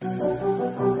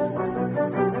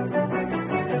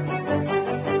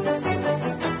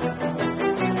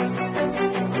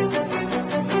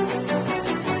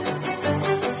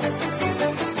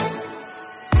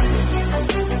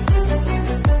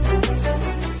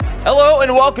Hello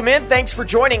and welcome in. Thanks for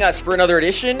joining us for another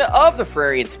edition of the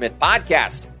Frary and Smith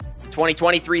podcast. The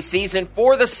 2023 season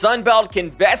for the Sun Belt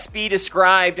can best be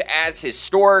described as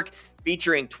historic,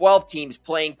 featuring 12 teams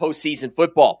playing postseason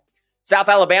football. South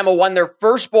Alabama won their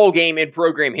first bowl game in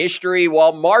program history,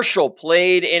 while Marshall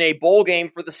played in a bowl game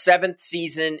for the seventh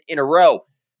season in a row.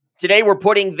 Today, we're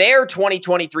putting their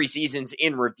 2023 seasons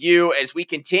in review as we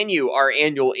continue our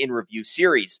annual In Review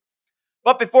series.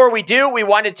 But before we do, we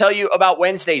want to tell you about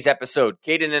Wednesday's episode.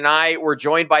 Caden and I were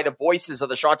joined by the voices of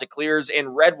the Chanticleers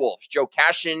and Red Wolves, Joe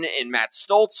Cashin and Matt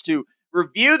Stoltz, to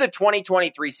review the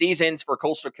 2023 seasons for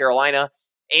Coastal Carolina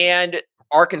and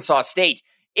Arkansas State.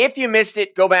 If you missed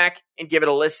it, go back and give it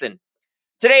a listen.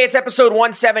 Today, it's episode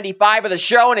 175 of the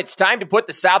show, and it's time to put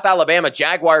the South Alabama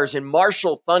Jaguars and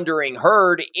Marshall Thundering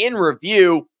Herd in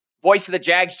review. Voice of the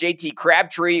Jags, JT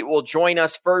Crabtree, will join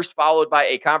us first, followed by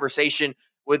a conversation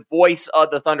with voice of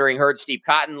the Thundering Herd, Steve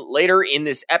Cotton, later in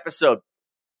this episode.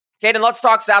 Caden, let's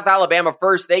talk South Alabama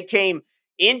first. They came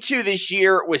into this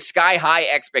year with sky-high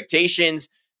expectations.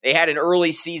 They had an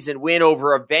early season win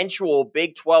over eventual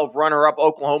Big 12 runner-up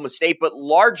Oklahoma State, but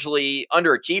largely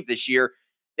underachieved this year.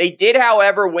 They did,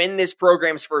 however, win this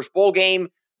program's first bowl game.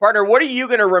 Partner, what are you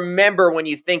going to remember when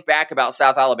you think back about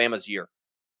South Alabama's year?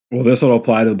 Well, this will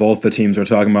apply to both the teams we're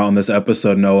talking about on this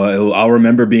episode, Noah. I'll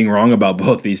remember being wrong about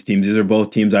both these teams. These are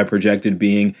both teams I projected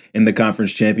being in the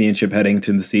conference championship heading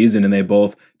to the season, and they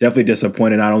both definitely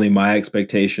disappointed not only my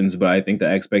expectations, but I think the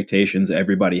expectations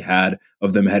everybody had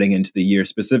of them heading into the year.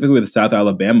 Specifically with South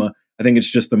Alabama, I think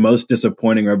it's just the most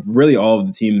disappointing of really all of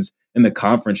the teams in the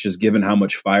conference, just given how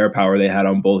much firepower they had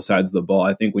on both sides of the ball.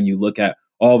 I think when you look at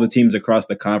all the teams across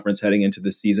the conference heading into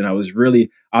the season, I was really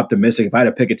optimistic. If I had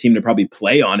to pick a team to probably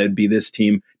play on, it'd be this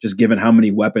team, just given how many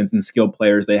weapons and skilled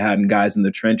players they had and guys in the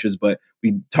trenches. But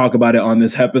we talk about it on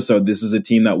this episode. This is a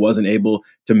team that wasn't able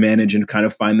to manage and kind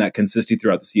of find that consistency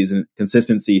throughout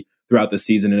the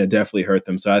season, and it definitely hurt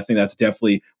them. So I think that's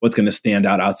definitely what's going to stand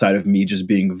out outside of me just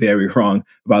being very wrong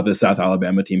about the South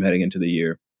Alabama team heading into the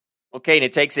year. Okay, and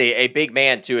it takes a big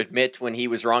man to admit when he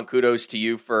was wrong. Kudos to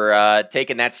you for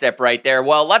taking that step right there.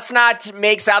 Well, let's not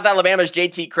make South Alabama's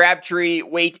JT Crabtree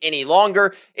wait any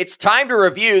longer. It's time to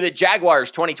review the Jaguars'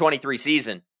 2023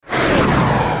 season.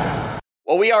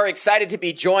 Well, we are excited to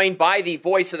be joined by the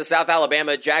voice of the South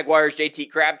Alabama Jaguars,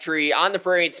 JT Crabtree, on the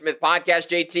Frary and Smith podcast.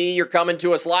 JT, you're coming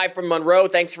to us live from Monroe.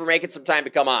 Thanks for making some time to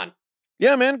come on.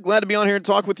 Yeah, man. Glad to be on here and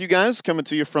talk with you guys. Coming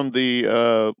to you from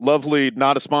the lovely,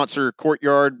 not a sponsor,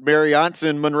 Courtyard Marriott's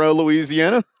in Monroe,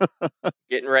 Louisiana.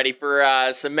 Getting ready for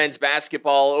some men's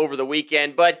basketball over the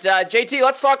weekend. But JT,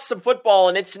 let's talk some football.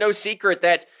 And it's no secret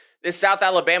that this South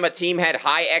Alabama team had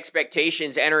high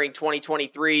expectations entering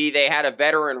 2023. They had a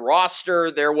veteran roster.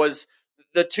 There was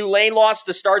the Tulane loss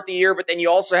to start the year, but then you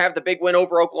also have the big win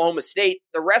over Oklahoma State.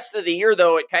 The rest of the year,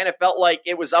 though, it kind of felt like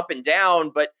it was up and down,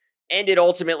 but ended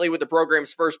ultimately with the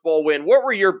program's first bowl win. What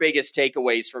were your biggest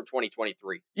takeaways from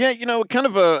 2023? Yeah, kind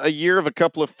of a year of a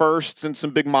couple of firsts and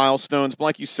some big milestones. But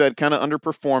like you said, kind of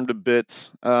underperformed a bit.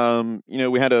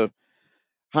 We had a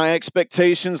high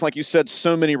expectations. Like you said,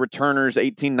 so many returners,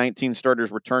 18, 19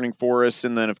 starters returning for us.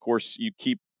 And then, of course, you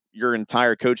keep your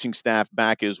entire coaching staff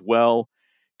back as well.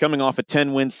 Coming off a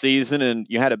 10-win season, and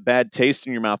you had a bad taste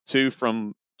in your mouth, too,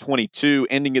 from 22,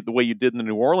 ending it the way you did in the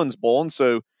New Orleans Bowl. And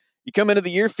so you come into the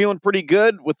year feeling pretty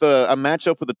good with a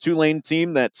matchup with a Tulane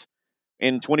team that's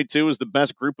in 22 is the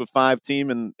best group of 5 team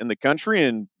in the country,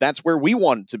 and that's where we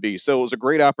wanted to be. So it was a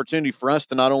great opportunity for us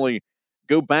to not only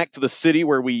go back to the city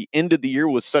where we ended the year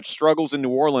with such struggles in New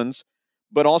Orleans,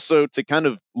 but also to kind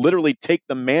of literally take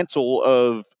the mantle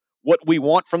of what we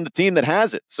want from the team that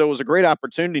has it. So it was a great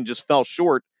opportunity and just fell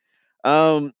short.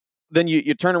 Then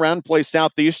you turn around and play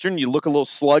Southeastern, you look a little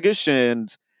sluggish,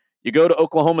 and you go to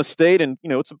Oklahoma State, and,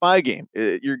 it's a bye game.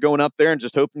 You're going up there and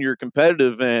just hoping you're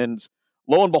competitive, and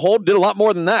lo and behold, did a lot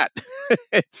more than that.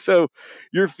 So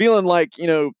you're feeling like,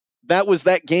 that was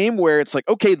that game where it's like,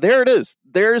 okay, there it is.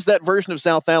 There's that version of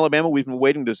South Alabama we've been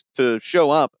waiting to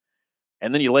show up.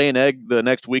 And then you lay an egg the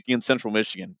next week in Central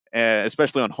Michigan,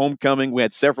 especially on homecoming. We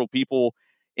had several people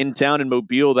in town in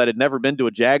Mobile that had never been to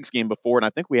a Jags game before, and I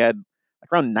think we had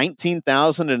around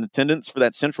 19,000 in attendance for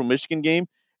that Central Michigan game.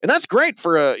 And that's great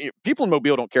for people in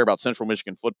Mobile don't care about Central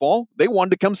Michigan football. They wanted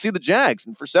to come see the Jags.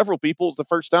 And for several people, it's the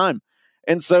first time.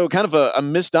 And so kind of a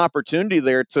missed opportunity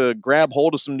there to grab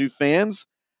hold of some new fans.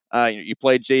 You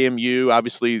played JMU,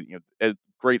 obviously, a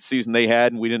great season they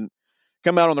had, and we didn't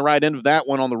come out on the right end of that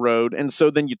one on the road. And so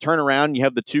then you turn around and you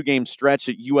have the 2-game stretch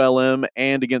at ULM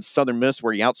and against Southern Miss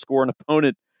where you outscore an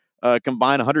opponent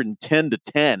combined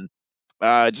 110-10.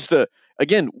 Just a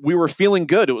again, we were feeling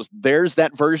good. There's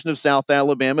that version of South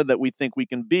Alabama that we think we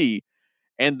can be.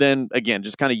 And then again,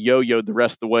 just kind of yo-yoed the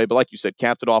rest of the way. But like you said,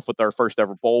 capped it off with our first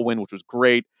ever bowl win, which was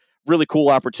great. Really cool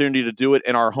opportunity to do it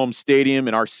in our home stadium,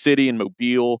 in our city, in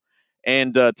Mobile.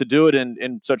 And to do it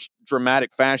in such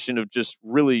dramatic fashion of just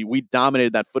really, we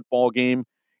dominated that football game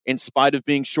in spite of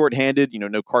being shorthanded.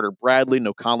 No Carter Bradley,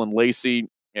 no Colin Lacey.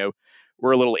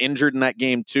 We're a little injured in that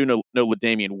game too. No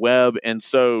LaDamian Webb. And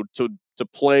so to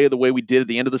play the way we did at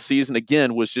the end of the season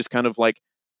again was just kind of like,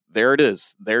 there it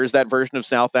is. There's that version of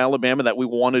South Alabama that we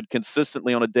wanted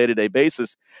consistently on a day-to-day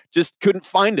basis. Just couldn't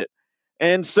find it.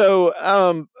 And so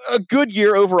a good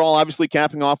year overall, obviously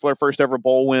capping off our first ever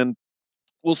bowl win.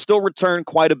 We'll still return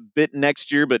quite a bit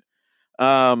next year, but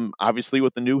obviously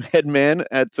with the new head man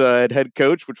at head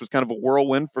coach, which was kind of a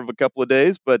whirlwind for a couple of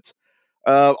days. But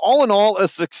all in all, a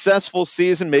successful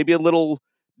season, maybe a little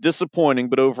disappointing,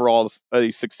 but overall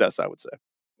a success, I would say.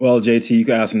 Well, JT, you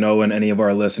can ask Noah and any of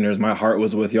our listeners. My heart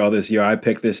was with y'all this year. I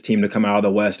picked this team to come out of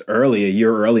the West early, a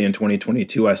year early in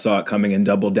 2022. I saw it coming and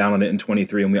doubled down on it in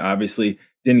 23, and we obviously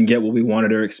didn't get what we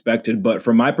wanted or expected. But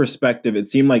from my perspective, it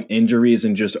seemed like injuries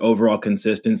and just overall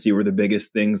consistency were the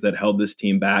biggest things that held this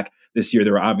team back. This year,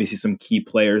 there were obviously some key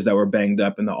players that were banged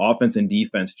up, and the offense and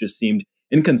defense just seemed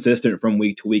inconsistent from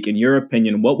week to week. In your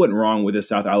opinion, what went wrong with the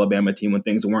South Alabama team when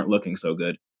things weren't looking so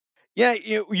good? Yeah,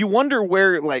 you wonder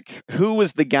where, who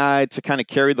was the guy to kind of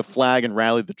carry the flag and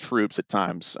rally the troops at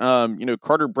times.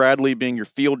 Carter Bradley being your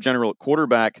field general at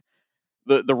quarterback,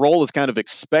 the role is kind of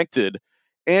expected,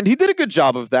 and he did a good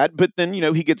job of that. But then,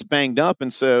 he gets banged up,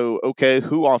 and so, okay,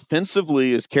 who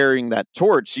offensively is carrying that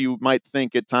torch? You might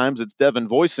think at times it's Devin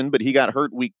Voisin, but he got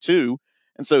hurt week 2,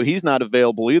 and so he's not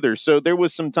available either. So there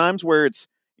was some times where it's,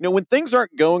 when things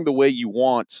aren't going the way you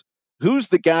want, who's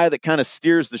the guy that kind of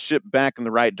steers the ship back in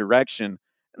the right direction? And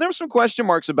there were some question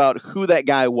marks about who that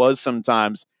guy was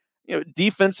sometimes.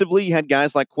 Defensively, you had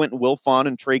guys like Quentin Wilfon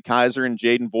and Trey Kaiser and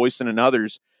Jaden Voisin and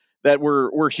others that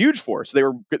were huge for us. They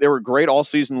were great all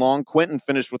season long. Quentin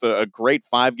finished with a great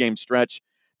 5-game stretch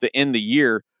to end the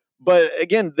year. But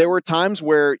again, there were times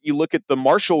where you look at the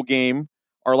Marshall game,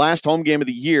 our last home game of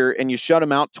the year, and you shut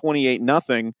them out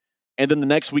 28-0. And then the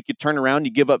next week you turn around and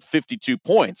you give up 52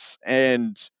 points.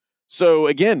 And so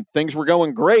again, things were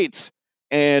going great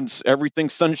and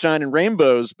everything's sunshine and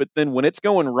rainbows. But then when it's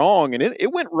going wrong, and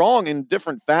it went wrong in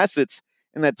different facets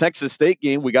in that Texas State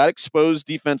game, we got exposed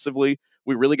defensively.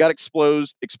 We really got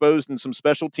exposed in some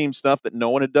special team stuff that no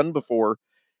one had done before.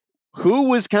 Who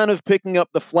was kind of picking up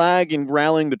the flag and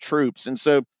rallying the troops? And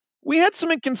so we had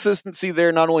some inconsistency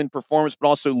there, not only in performance, but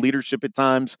also leadership at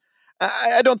times.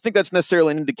 I don't think that's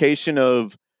necessarily an indication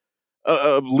of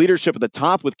leadership at the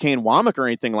top with Kane Womack or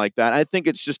anything like that. I think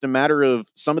it's just a matter of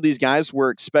some of these guys were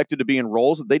expected to be in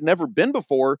roles that they'd never been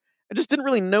before and just didn't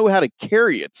really know how to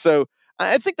carry it. So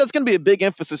I think that's going to be a big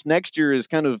emphasis next year is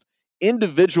kind of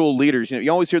individual leaders.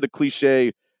 You always hear the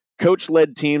cliche,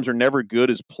 coach-led teams are never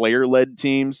good as player-led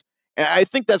teams. And I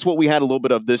think that's what we had a little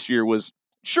bit of this year was,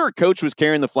 sure, coach was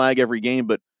carrying the flag every game,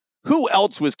 but who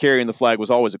else was carrying the flag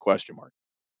was always a question mark.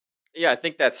 Yeah, I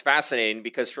think that's fascinating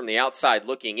because from the outside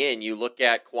looking in, you look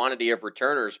at quantity of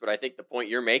returners, but I think the point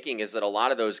you're making is that a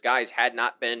lot of those guys had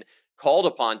not been called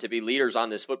upon to be leaders on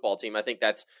this football team. I think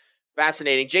that's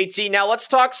fascinating. JT, now let's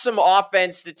talk some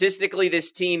offense. Statistically,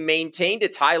 this team maintained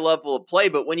its high level of play,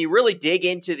 but when you really dig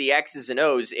into the X's and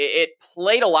O's, it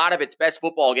played a lot of its best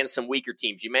football against some weaker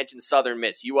teams. You mentioned Southern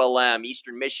Miss, ULM,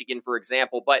 Eastern Michigan, for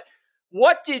example, but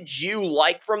what did you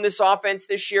like from this offense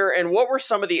this year, and what were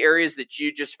some of the areas that you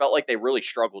just felt like they really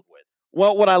struggled with?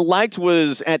 Well, what I liked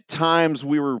was at times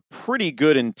we were pretty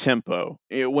good in tempo.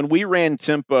 When we ran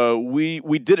tempo, we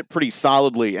did it pretty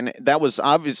solidly, and that was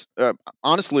obvious.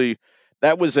 Honestly,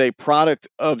 that was a product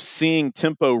of seeing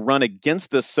tempo run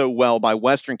against us so well by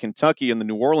Western Kentucky in the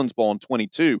New Orleans Bowl in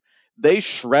 22. They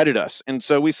shredded us, and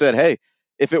so we said, hey,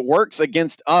 if it works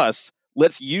against us,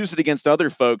 let's use it against other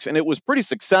folks, and it was pretty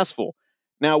successful.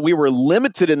 Now we were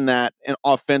limited in that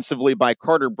offensively by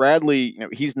Carter Bradley.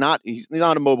 He's not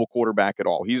a mobile quarterback at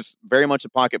all. He's very much a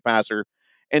pocket passer.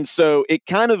 And so it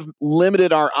kind of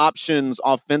limited our options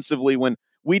offensively when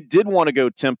we did want to go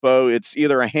tempo. It's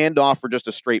either a handoff or just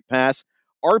a straight pass.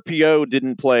 RPO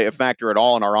didn't play a factor at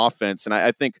all in our offense. And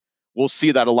I think we'll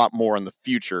see that a lot more in the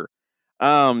future.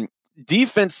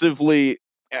 Defensively,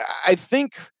 I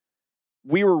think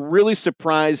we were really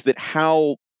surprised at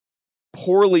how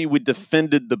poorly we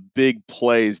defended the big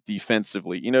plays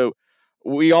defensively.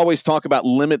 We always talk about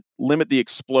limit the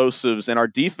explosives, and our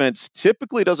defense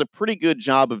typically does a pretty good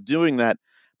job of doing that,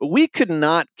 but we could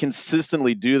not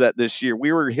consistently do that this year.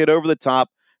 We were hit over the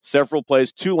top several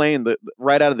plays. Tulane,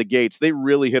 right out of the gates, they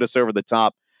really hit us over the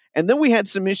top. And then we had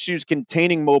some issues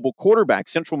containing mobile quarterbacks.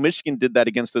 Central Michigan did that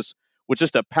against us with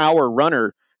just a power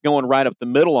runner going right up the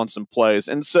middle on some plays.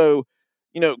 And so,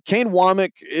 Kane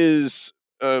Womack is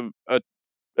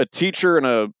a teacher and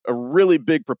a really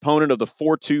big proponent of the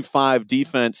 4-2-5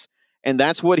 defense, and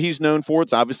that's what he's known for.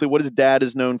 It's obviously what his dad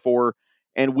is known for,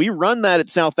 and we run that at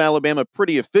South Alabama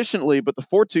pretty efficiently, but the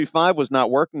 4-2-5 was not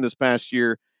working this past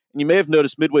year. And you may have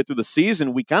noticed midway through the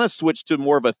season, we kind of switched to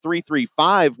more of a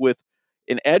 3-3-5 with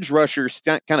an edge rusher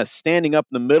kind of standing up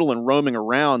in the middle and roaming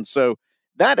around. So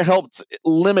that helped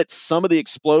limit some of the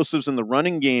explosives in the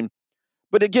running game.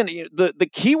 But again, the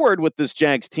key word with this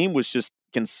Jags team was just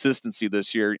consistency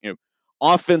this year.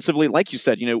 Offensively, like you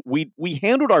said, we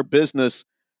handled our business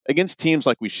against teams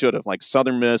like we should have, like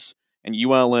Southern Miss and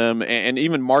ULM and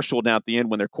even Marshall down at the end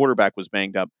when their quarterback was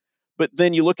banged up. But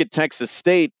then you look at Texas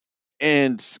State,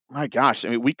 and my gosh, I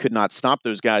mean, we could not stop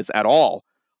those guys at all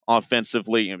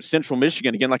offensively. Central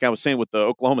Michigan, again, like I was saying with the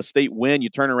Oklahoma State win, you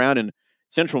turn around and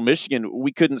Central Michigan,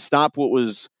 we couldn't stop what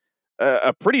was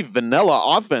a pretty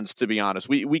vanilla offense, to be honest.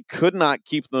 We could not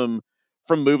keep them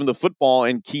from moving the football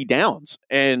in key downs.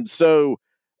 And so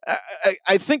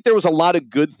I think there was a lot of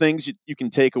good things you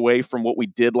can take away from what we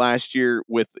did last year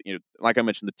with, like I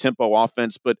mentioned, the tempo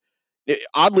offense. But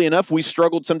oddly enough, we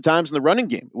struggled sometimes in the running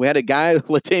game. We had a guy,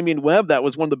 Latamian Webb, that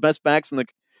was one of the best backs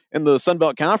in the Sun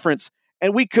Belt Conference,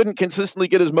 and we couldn't consistently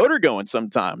get his motor going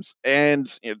sometimes.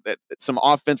 And some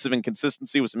offensive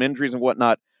inconsistency with some injuries and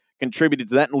whatnot contributed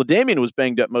to that. And LaDamian was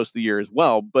banged up most of the year as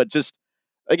well. But just,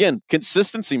 again,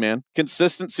 consistency, man.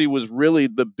 Consistency was really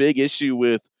the big issue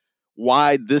with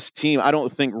why this team, I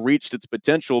don't think, reached its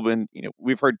potential. And,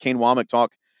 we've heard Kane Womack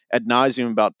talk ad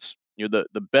nauseum about,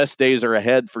 the best days are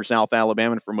ahead for South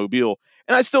Alabama and for Mobile.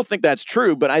 And I still think that's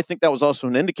true, but I think that was also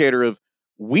an indicator of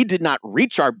we did not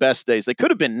reach our best days. They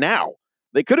could have been now.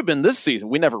 They could have been this season.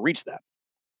 We never reached that.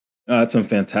 That's some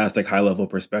fantastic high-level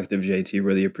perspective, JT.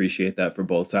 Really appreciate that for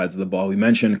both sides of the ball. We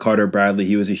mentioned Carter Bradley.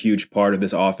 He was a huge part of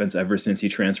this offense ever since he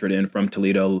transferred in from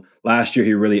Toledo. Last year,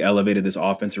 he really elevated this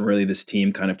offense and really this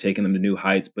team, kind of taking them to new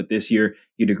heights. But this year,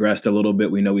 he digressed a little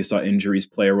bit. We know we saw injuries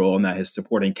play a role in that. His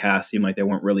supporting cast seemed like they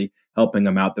weren't really helping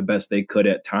him out the best they could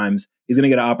at times. He's going to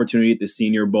get an opportunity at the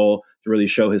Senior Bowl to really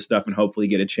show his stuff and hopefully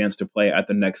get a chance to play at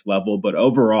the next level. But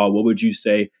overall, what would you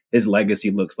say his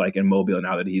legacy looks like in Mobile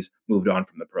now that he's moved on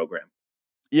from the program?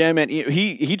 Yeah, man,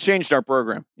 he changed our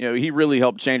program. He really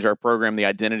helped change our program, the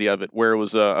identity of it, where it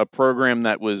was a program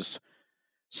that was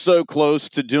so close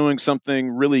to doing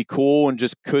something really cool and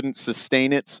just couldn't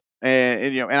sustain it.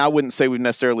 And I wouldn't say we've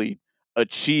necessarily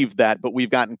achieved that, but we've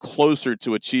gotten closer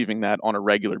to achieving that on a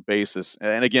regular basis.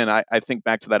 And again, I think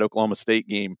back to that Oklahoma State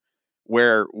game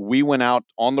where we went out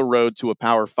on the road to a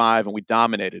Power 5 and we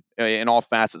dominated in all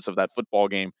facets of that football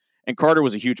game. And Carter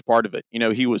was a huge part of it.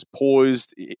 He was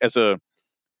poised as a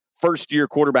first-year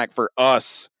quarterback for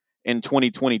us in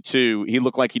 2022. He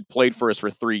looked like he'd played for us for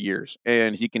 3 years,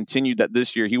 and he continued that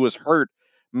this year. He was hurt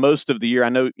most of the year. I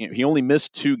know he only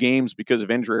missed 2 games because of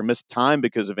injury, or missed time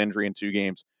because of injury in 2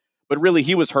 games. But really,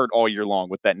 he was hurt all year long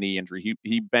with that knee injury.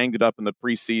 He banged it up in the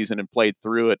preseason and played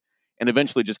through it, and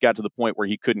eventually just got to the point where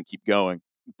he couldn't keep going.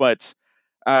 But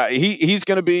he's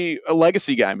going to be a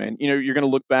legacy guy, man. You're going to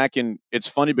look back, and it's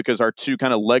funny because our 2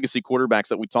 kind of legacy quarterbacks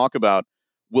that we talk about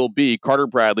will be Carter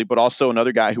Bradley, but also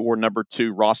another guy who wore number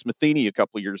 2, Ross Matheny, a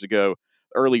couple of years ago,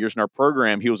 early years in our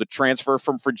program. He was a transfer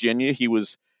from Virginia. He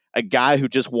was a guy who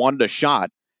just wanted a shot,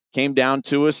 came down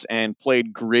to us and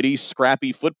played gritty,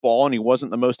 scrappy football, and he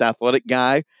wasn't the most athletic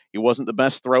guy. He wasn't the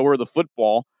best thrower of the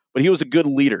football, but he was a good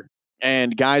leader,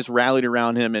 and guys rallied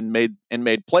around him and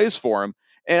made plays for him.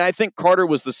 And I think Carter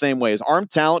was the same way. His arm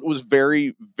talent was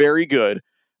very, very good,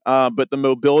 but the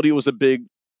mobility was a big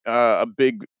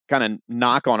kind of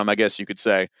knock on him, I guess you could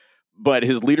say. But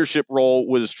his leadership role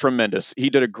was tremendous. He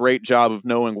did a great job of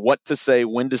knowing what to say,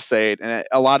 when to say it. And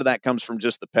a lot of that comes from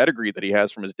just the pedigree that he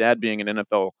has from his dad being an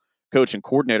NFL coach and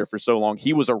coordinator for so long.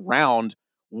 He was around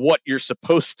what you're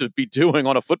supposed to be doing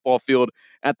on a football field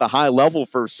at the high level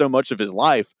for so much of his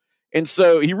life. And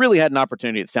so he really had an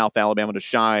opportunity at South Alabama to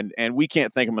shine. And we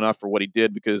can't thank him enough for what he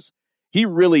did, because he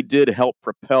really did help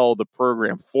propel the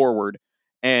program forward.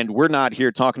 And we're not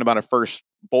here talking about a first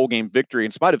bowl game victory in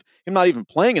spite of him not even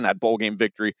playing in that bowl game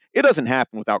victory. It doesn't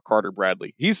happen without Carter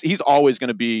Bradley. He's always going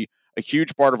to be a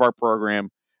huge part of our program.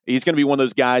 He's going to be one of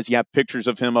those guys, you have pictures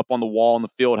of him up on the wall in the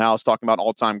field house talking about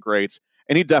all-time greats,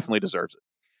 and he definitely deserves it.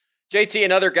 JT,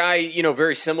 another guy,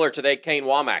 very similar to that, Kane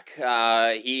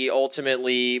Womack. He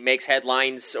ultimately makes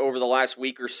headlines over the last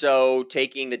week or so,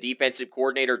 taking the defensive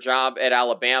coordinator job at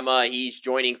Alabama. He's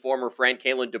joining former friend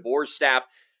Kalen DeBoer's staff.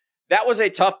 That was a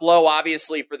tough blow,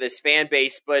 obviously, for this fan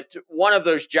base, but one of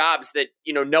those jobs that,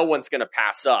 no one's going to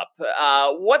pass up.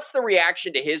 What's the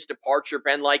reaction to his departure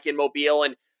been like in Mobile,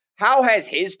 and how has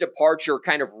his departure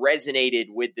kind of resonated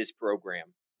with this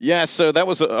program? Yeah, so that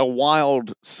was a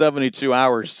wild 72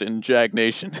 hours in Jag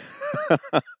Nation.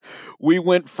 We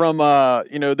went from,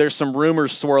 there's some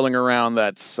rumors swirling around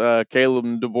that Caleb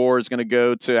DeBoer is going to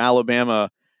go to Alabama.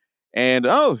 And,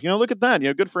 look at that,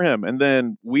 good for him. And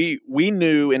then we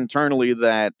knew internally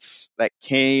that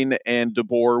Kane and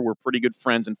DeBoer were pretty good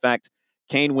friends. In fact,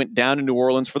 Kane went down to New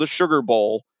Orleans for the Sugar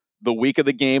Bowl the week of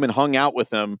the game and hung out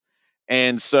with him.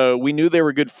 And so we knew they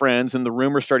were good friends, and the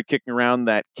rumor started kicking around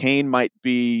that Kane might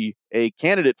be a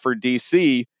candidate for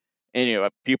DC.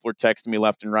 And, people are texting me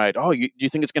left and right. Oh, you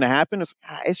think it's going to happen?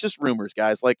 It's just rumors,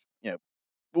 guys. Like,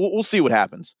 we'll see what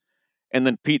happens. And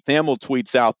then Pete Thamel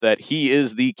tweets out that he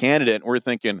is the candidate. And we're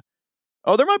thinking,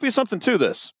 oh, there might be something to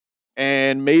this.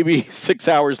 And maybe 6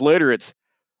 hours later, it's,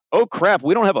 oh, crap,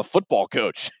 we don't have a football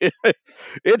coach.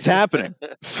 It's happening.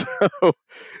 So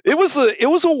it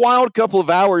was a wild couple of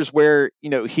hours where,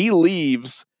 he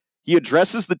leaves, he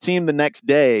addresses the team the next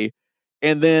day.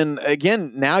 And then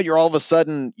again, now you're all of a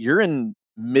sudden, you're in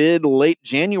late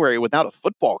January without a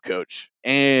football coach.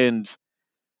 And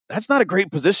that's not a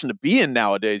great position to be in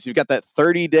nowadays. You've got that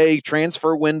 30-day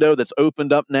transfer window that's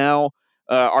opened up now.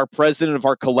 Our president of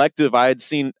our collective, I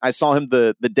saw him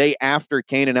the day after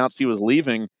Kane announced he was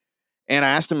leaving, and I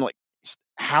asked him, like,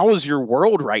 how is your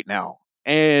world right now?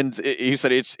 And he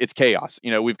said, it's chaos.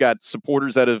 We've got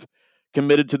supporters that have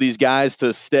committed to these guys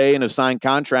to stay and have signed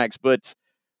contracts, but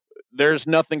there's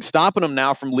nothing stopping them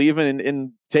now from leaving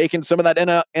and taking some of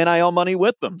that NIL money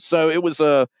with them. So it was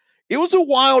a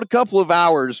wild couple of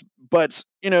hours, but,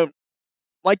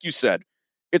 like you said,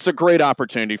 it's a great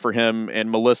opportunity for him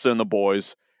and Melissa and the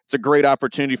boys. It's a great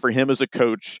opportunity for him as a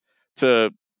coach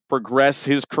to progress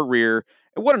his career.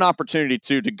 And what an opportunity,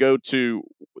 too, to go to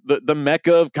the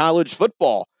mecca of college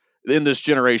football in this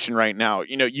generation right now.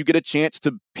 You get a chance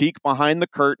to peek behind the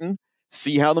curtain,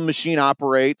 see how the machine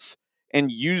operates, and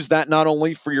use that not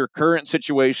only for your current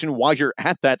situation while you're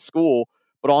at that school,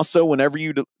 but also whenever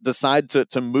you decide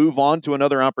to move on to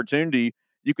another opportunity,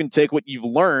 you can take what you've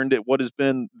learned at what has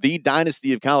been the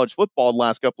dynasty of college football the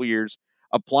last couple of years,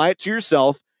 apply it to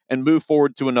yourself, and move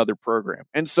forward to another program.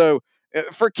 And so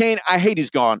for Kane, I hate he's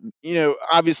gone.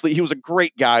 Obviously, he was a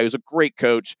great guy. He was a great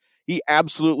coach. He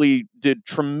absolutely did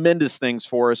tremendous things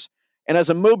for us. And as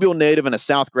a Mobile native and a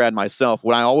South grad myself,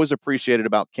 what I always appreciated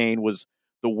about Kane was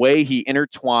the way he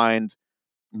intertwined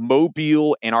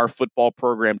Mobile and our football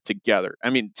program together. I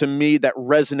mean, to me, that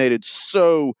resonated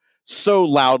so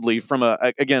loudly from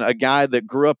a guy that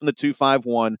grew up in the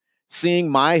 251, seeing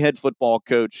my head football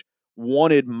coach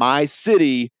wanted my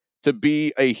city to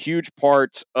be a huge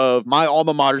part of my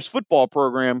alma mater's football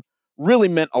program really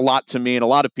meant a lot to me and a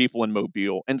lot of people in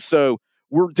Mobile. And so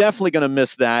we're definitely going to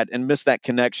miss that and miss that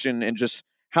connection and just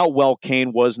how well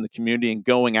Kane was in the community and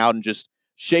going out and just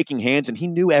shaking hands. And he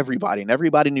knew everybody and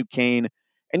everybody knew Kane.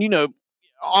 And,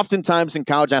 oftentimes in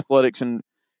college athletics and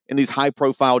in these high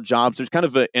profile jobs, there's kind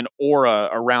of an aura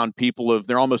around people of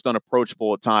they're almost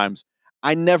unapproachable at times.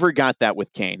 I never got that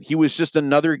with Kane. He was just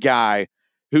another guy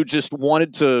who just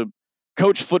wanted to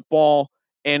coach football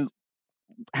and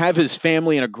have his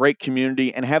family in a great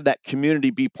community and have that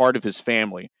community be part of his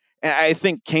family. And I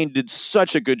think Kane did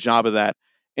such a good job of that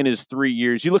in his 3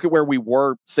 years. You look at where we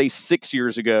were, say, 6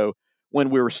 years ago when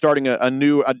we were starting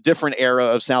a different era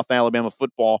of South Alabama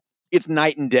football. It's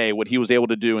night and day what he was able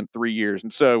to do in 3 years.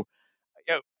 And so,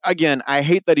 again, I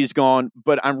hate that he's gone,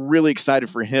 but I'm really excited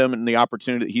for him and the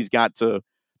opportunity that he's got to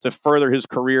further his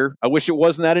career. I wish it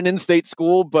wasn't at an in-state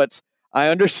school, but I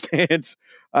understand.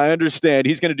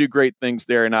 He's going to do great things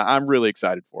there, and I'm really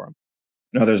excited for him.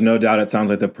 No, there's no doubt. It sounds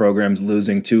like the program's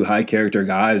losing two high-character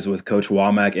guys with Coach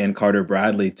Womack and Carter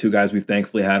Bradley, two guys we've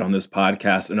thankfully had on this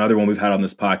podcast. Another one we've had on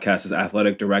this podcast is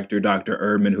athletic director Dr.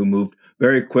 Erdman, who moved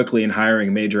very quickly in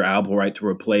hiring Major Albright to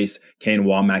replace Kane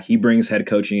Womack. He brings head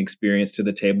coaching experience to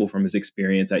the table from his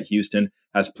experience at Houston,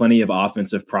 has plenty of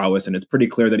offensive prowess, and it's pretty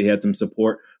clear that he had some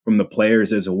support from the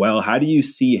players as well. How do you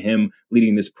see him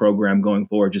leading this program going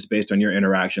forward, just based on your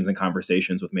interactions and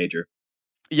conversations with Major?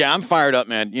 Yeah, I'm fired up,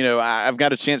 man. I've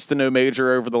got a chance to know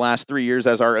Major over the last 3 years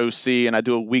as our OC, and I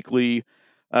do a weekly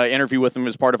interview with him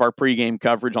as part of our pregame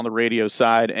coverage on the radio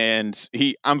side. And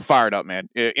I'm fired up, man.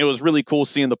 It was really cool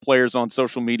seeing the players on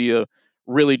social media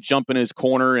really jump in his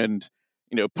corner and,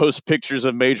 post pictures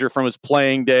of Major from his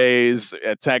playing days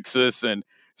at Texas, and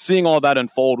seeing all that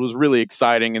unfold was really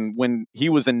exciting. And when he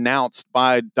was announced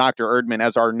by Dr. Erdman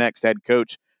as our next head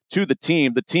coach to the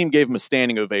team gave him a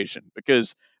standing ovation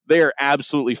because They are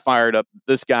absolutely fired up.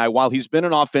 This guy, while he's been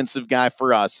an offensive guy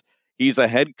for us, he's a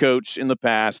head coach in the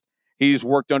past. He's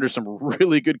worked under some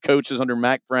really good coaches under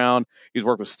Mac Brown. He's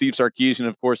worked with Steve Sarkisian,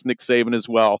 of course, Nick Saban as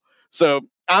well. So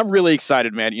I'm really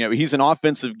excited, man. He's an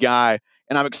offensive guy,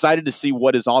 and I'm excited to see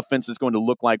what his offense is going to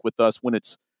look like with us when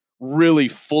it's really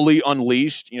fully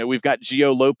unleashed. We've got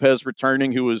Gio Lopez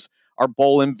returning, who was our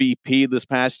bowl MVP this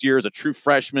past year as a true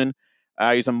freshman.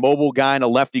 He's a mobile guy and a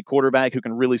lefty quarterback who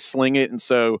can really sling it. And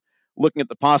so looking at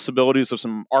the possibilities of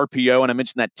some RPO, and I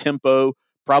mentioned that tempo,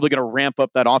 probably going to ramp up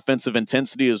that offensive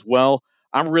intensity as well.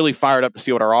 I'm really fired up to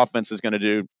see what our offense is going to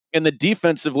do. And the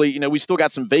defensively, we still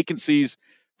got some vacancies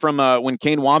from when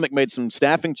Kane Womack made some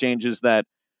staffing changes that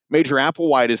Major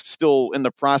Applewhite is still in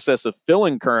the process of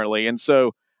filling currently. And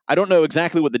so I don't know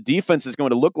exactly what the defense is going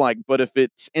to look like, but if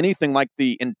it's anything like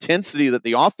the intensity that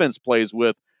the offense plays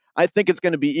with, I think it's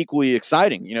going to be equally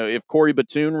exciting. If Corey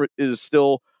Batoon is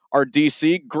still our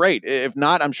DC, great. If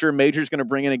not, I'm sure Major's going to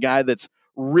bring in a guy that's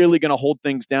really going to hold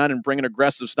things down and bring an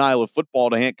aggressive style of football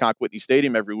to Hancock Whitney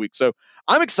Stadium every week. So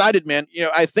I'm excited, man.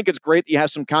 I think it's great that you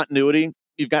have some continuity.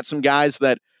 You've got some guys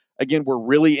that, again, were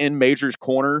really in Major's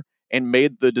corner and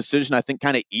made the decision, I think,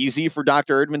 kind of easy for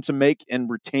Dr. Erdman to make in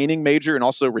retaining Major and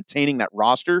also retaining that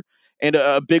roster. And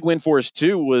a big win for us,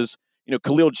 too, was,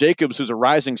 Khalil Jacobs, who's a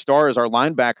rising star as our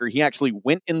linebacker. He actually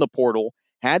went in the portal,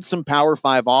 had some Power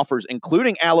 5 offers,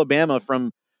 including Alabama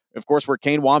from, of course, where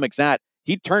Kane Womack's at.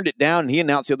 He turned it down, and he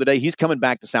announced the other day he's coming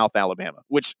back to South Alabama,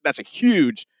 which that's a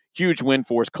huge, huge win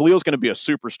for us. Khalil's going to be a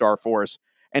superstar for us.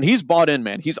 And he's bought in,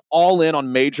 man. He's all in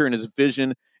on Major and his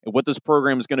vision and what this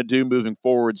program is going to do moving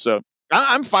forward. So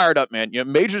I'm fired up, man.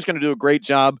 Major's going to do a great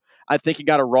job. I think he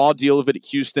got a raw deal of it at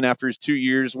Houston after his 2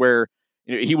 years where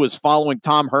he was following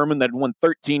Tom Herman that had won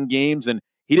 13 games, and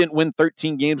he didn't win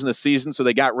 13 games in the season, so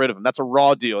they got rid of him. That's a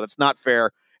raw deal. That's not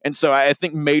fair. And so I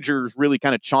think Major's really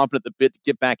kind of chomping at the bit to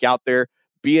get back out there,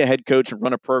 be a head coach, and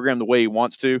run a program the way he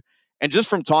wants to. And just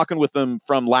from talking with him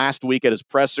from last week at his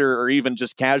presser or even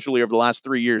just casually over the last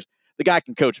 3 years, the guy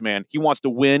can coach, man. He wants to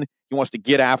win. He wants to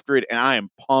get after it, and I am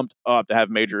pumped up to have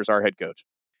Major as our head coach.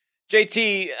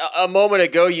 JT, a moment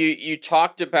ago, you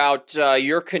talked about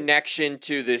your connection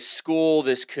to this school,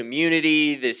 this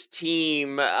community, this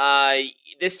team.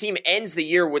 This team ends the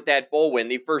year with that bowl win,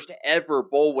 the first ever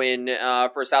bowl win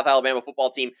for a South Alabama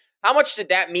football team. How much did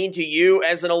that mean to you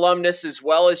as an alumnus, as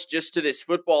well as just to this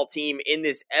football team in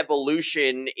this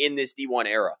evolution in this D1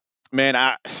 era?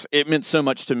 Man, it meant so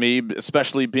much to me,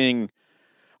 especially being,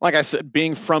 like I said,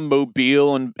 being from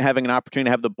Mobile and having an opportunity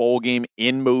to have the bowl game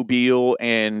in Mobile,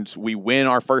 and we win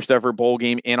our first ever bowl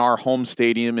game in our home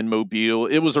stadium in Mobile.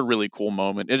 It was a really cool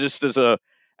moment. It just as an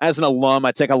alum,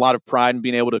 I take a lot of pride in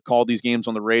being able to call these games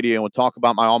on the radio and talk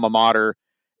about my alma mater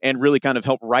and really kind of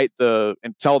help write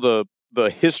and tell the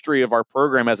history of our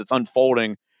program as it's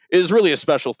unfolding. It is really a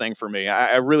special thing for me.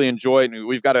 I really enjoy it.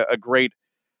 We've got a great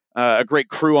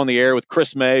crew on the air with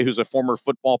Chris May, who's a former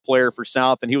football player for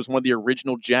South, and he was one of the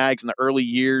original Jags in the early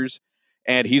years,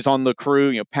 and he's on the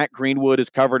crew. Pat Greenwood has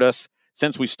covered us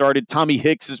since we started. Tommy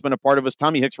Hicks has been a part of us.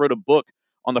 Tommy Hicks wrote a book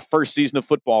on the first season of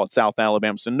football at South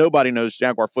Alabama, so nobody knows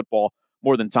Jaguar football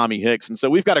more than Tommy Hicks, and so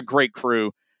we've got a great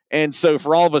crew. And so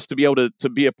for all of us to be able to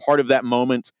be a part of that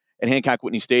moment at Hancock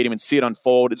Whitney Stadium and see it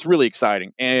unfold, it's really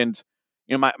exciting. And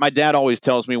my dad always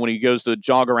tells me when he goes to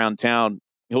jog around town,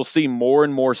 he'll see more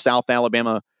and more South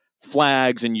Alabama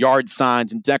flags and yard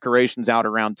signs and decorations out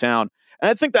around town. And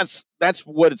I think that's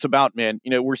what it's about, man.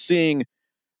 We're seeing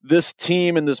this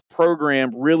team and this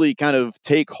program really kind of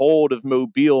take hold of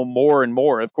Mobile more and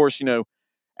more. Of course,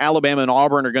 Alabama and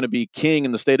Auburn are going to be king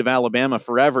in the state of Alabama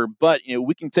forever, but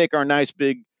we can take our nice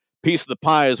big piece of the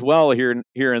pie as well here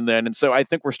and then. And so I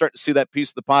think we're starting to see that piece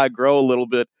of the pie grow a little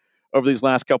bit over these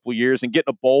last couple of years and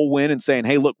getting a bowl win and saying,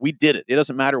 hey, look, we did it. It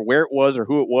doesn't matter where it was or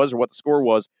who it was or what the score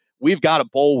was. We've got a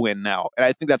bowl win now. And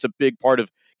I think that's a big part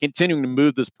of continuing to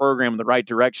move this program in the right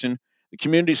direction. The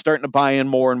community's starting to buy in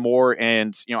more and more.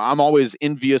 And, I'm always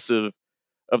envious of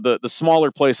the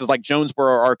smaller places like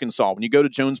Jonesboro, Arkansas. When you go to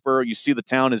Jonesboro, you see the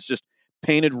town is just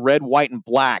painted red, white, and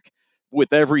black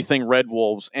with everything Red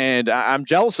Wolves. And I'm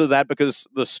jealous of that because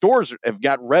the stores have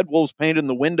got Red Wolves painted in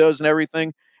the windows and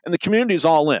everything. And the community is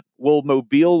all in. Will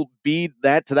Mobile be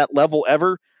to that level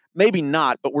ever? Maybe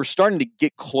not, but we're starting to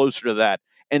get closer to that.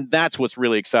 And that's what's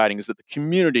really exciting is that the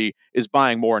community is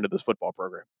buying more into this football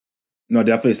program. No,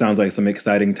 definitely sounds like some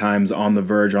exciting times on the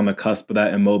verge, on the cusp of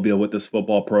that in Mobile with this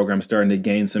football program starting to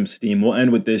gain some steam. We'll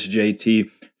end with this,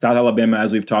 JT. South Alabama,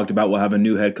 as we've talked about, will have a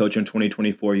new head coach in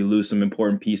 2024. You lose some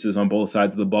important pieces on both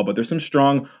sides of the ball, but there's some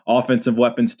strong offensive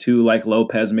weapons too, like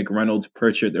Lopez, McReynolds,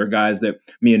 Pritchett. They're guys that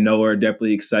me and Noah are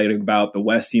definitely excited about. The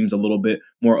West seems a little bit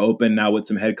more open now with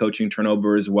some head coaching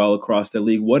turnover as well across the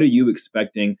league. What are you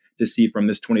expecting to see from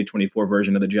this 2024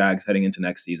 version of the Jags heading into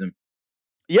next season?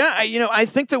 Yeah, I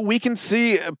think that we can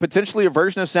see potentially a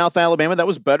version of South Alabama that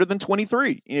was better than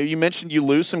 23. You mentioned you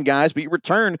lose some guys, but you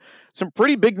return some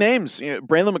pretty big names.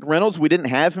 Braylon McReynolds, we didn't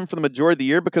have him for the majority of the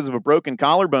year because of a broken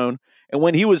collarbone, and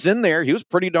when he was in there, he was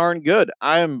pretty darn good.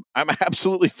 I'm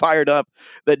absolutely fired up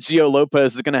that Gio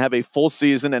Lopez is going to have a full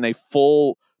season and a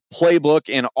full playbook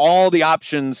and all the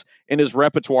options in his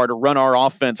repertoire to run our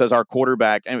offense as our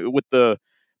quarterback, and with the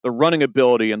running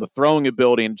ability and the throwing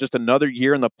ability and just another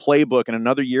year in the playbook and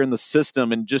another year in the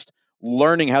system and just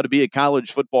learning how to be a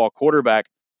college football quarterback.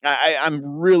 I'm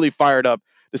really fired up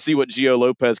to see what Gio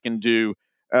Lopez can do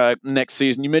next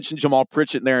season. You mentioned Jamal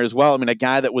Pritchett in there as well. I mean, a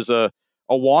guy that was a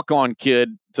walk-on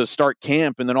kid to start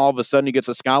camp, and then all of a sudden he gets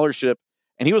a scholarship,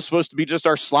 and he was supposed to be just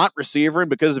our slot receiver, and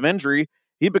because of injury,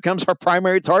 he becomes our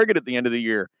primary target at the end of the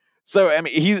year. So, I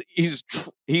mean,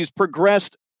 he's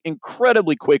progressed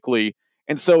incredibly quickly.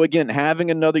 And so, again, having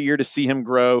another year to see him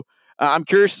grow, I'm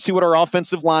curious to see what our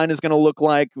offensive line is going to look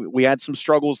like. We had some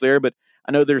struggles there, but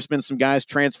I know there's been some guys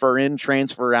transfer in,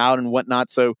 transfer out, and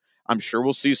whatnot. So I'm sure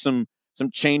we'll see some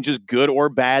changes, good or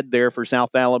bad, there for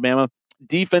South Alabama.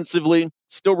 Defensively,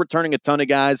 still returning a ton of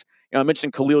guys. I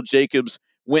mentioned Khalil Jacobs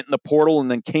went in the portal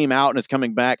and then came out and is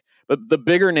coming back. But the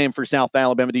bigger name for South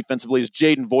Alabama defensively is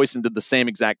Jaden Voisin. Did the same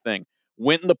exact thing.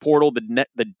 Went in the portal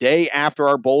the day after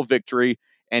our bowl victory,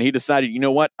 and he decided, you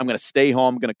know what, I'm going to stay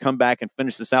home. I'm going to come back and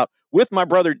finish this out with my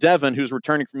brother Devin, who's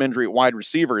returning from injury at wide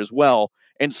receiver as well.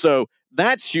 And so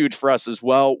that's huge for us as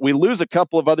well. We lose a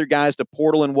couple of other guys to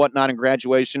portal and whatnot in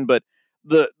graduation, but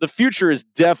the future is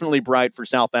definitely bright for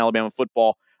South Alabama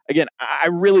football. Again, I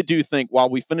really do think while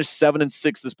we finished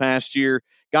 7-6 this past year,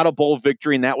 got a bowl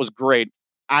victory, and that was great,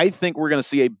 I think we're going to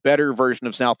see a better version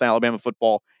of South Alabama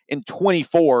football in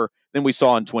 24 than we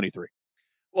saw in 23.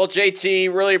 Well,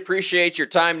 JT, really appreciate your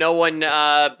time. No one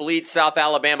bleeds South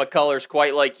Alabama colors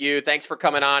quite like you. Thanks for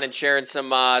coming on and sharing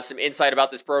some insight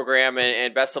about this program,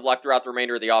 and best of luck throughout the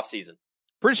remainder of the offseason.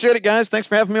 Appreciate it, guys. Thanks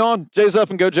for having me on. Jay's up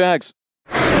and go Jags.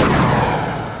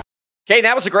 Okay,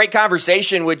 that was a great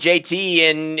conversation with JT,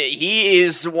 and he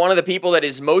is one of the people that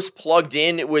is most plugged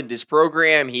in with this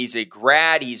program. He's a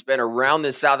grad. He's been around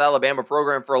this South Alabama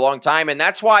program for a long time, and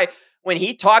that's why when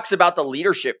he talks about the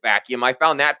leadership vacuum, I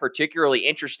found that particularly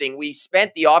interesting. We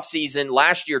spent the offseason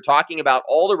last year talking about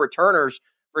all the returners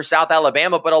for South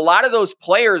Alabama, but a lot of those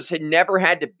players had never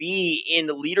had to be in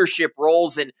leadership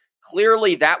roles, and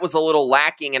clearly that was a little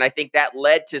lacking, and I think that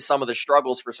led to some of the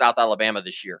struggles for South Alabama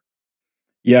this year.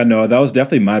 Yeah, no, that was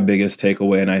definitely my biggest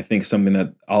takeaway, and I think something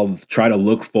that I'll try to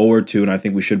look forward to, and I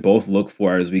think we should both look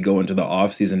for as we go into the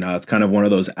offseason now. It's kind of one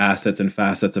of those assets and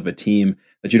facets of a team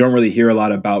that you don't really hear a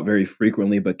lot about very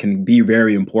frequently, but can be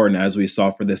very important, as we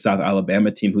saw for the South Alabama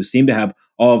team, who seem to have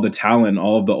all of the talent,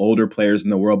 all of the older players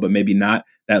in the world, but maybe not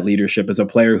that leadership. As a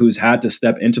player who's had to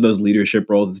step into those leadership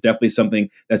roles, it's definitely something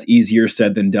that's easier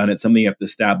said than done. It's something you have to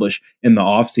establish in the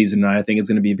offseason. And I think it's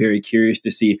going to be very curious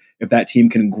to see if that team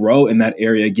can grow in that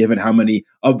area, given how many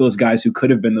of those guys who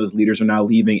could have been those leaders are now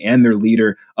leaving, and their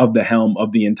leader of the helm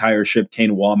of the entire ship,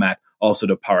 Kane Womack, also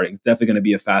departing. It's definitely going to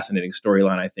be a fascinating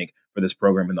storyline, I think, for this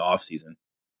program in the offseason.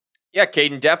 Yeah,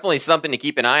 Caden, definitely something to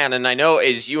keep an eye on. And I know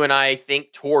as you and I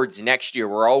think towards next year,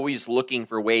 we're always looking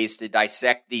for ways to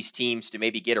dissect these teams to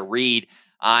maybe get a read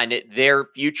on their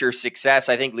future success.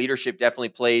 I think leadership definitely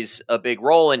plays a big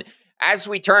role. And as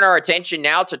we turn our attention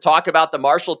now to talk about the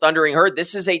Marshall Thundering Herd,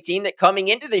 this is a team that coming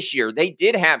into this year, they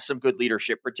did have some good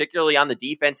leadership, particularly on the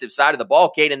defensive side of the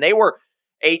ball, Caden. They were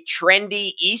a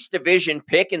trendy East Division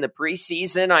pick in the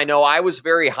preseason. I know I was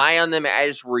very high on them,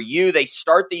 as were you. They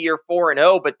start the year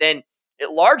 4-0, but then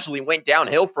it largely went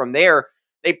downhill from there.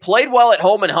 They played well at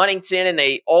home in Huntington, and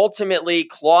they ultimately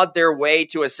clawed their way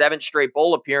to a 7th straight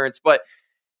bowl appearance. But,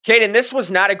 Caden, this was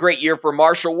not a great year for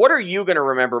Marshall. What are you going to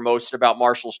remember most about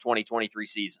Marshall's 2023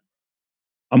 season?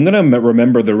 I'm going to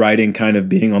remember the writing kind of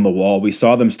being on the wall. We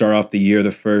saw them start off the year,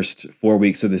 the first 4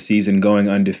 weeks of the season, going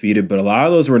undefeated, but a lot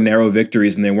of those were narrow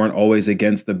victories, and they weren't always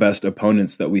against the best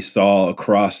opponents that we saw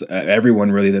across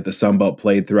everyone, really, that the Sun Belt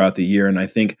played throughout the year. And I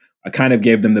think I kind of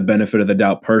gave them the benefit of the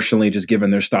doubt personally, just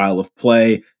given their style of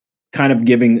play, kind of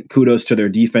giving kudos to their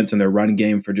defense and their run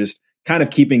game for just kind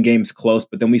of keeping games close.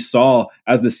 But then we saw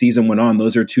as the season went on,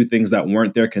 those are two things that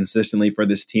weren't there consistently for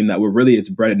this team that were really its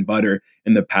bread and butter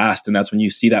in the past. And that's when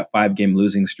you see that 5-game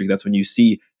losing streak. That's when you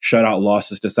see shutout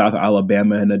losses to South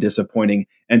Alabama and a disappointing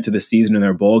end to the season in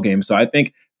their bowl game. So I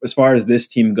think as far as this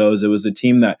team goes, it was a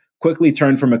team that quickly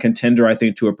turned from a contender, I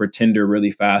think, to a pretender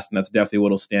really fast. And that's definitely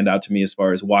what will stand out to me as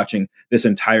far as watching this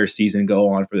entire season go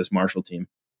on for this Marshall team.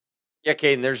 Yeah,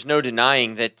 Caden, there's no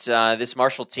denying that this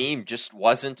Marshall team just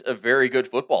wasn't a very good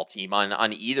football team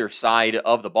on either side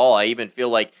of the ball. I even feel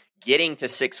like getting to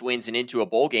 6 wins and into a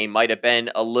bowl game might have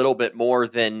been a little bit more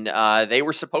than they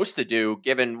were supposed to do,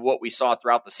 given what we saw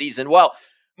throughout the season. Well,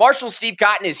 Marshall Steve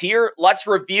Cotton is here. Let's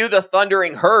review the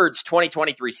Thundering Herds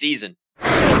 2023 season.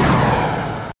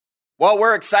 Well,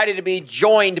 we're excited to be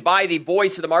joined by the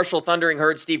voice of the Marshall Thundering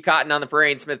Herd, Steve Cotton, on the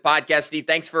Frary and Smith podcast. Steve,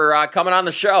 thanks for coming on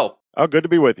the show. Oh, good to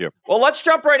be with you. Well, let's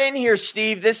jump right in here,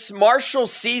 Steve. This Marshall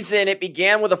season, it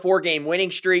began with a 4-game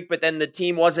winning streak, but then the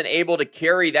team wasn't able to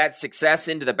carry that success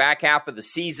into the back half of the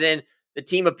season. The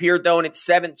team appeared, though, in its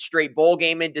 7th straight bowl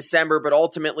game in December, but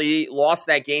ultimately lost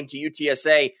that game to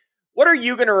UTSA. What are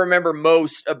you going to remember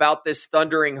most about this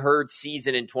Thundering Herd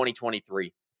season in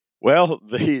 2023? Well,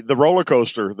 the roller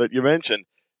coaster that you mentioned,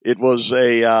 it was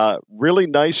a really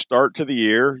nice start to the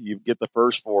year. You get the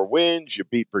first 4 wins. You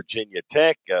beat Virginia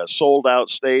Tech,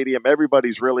 sold-out stadium.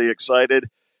 Everybody's really excited.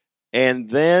 And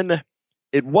then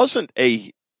it wasn't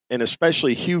an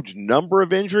especially huge number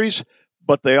of injuries,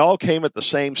 but they all came at the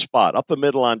same spot, up the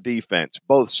middle on defense.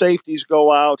 Both safeties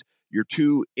go out. Your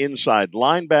 2 inside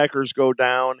linebackers go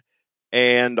down.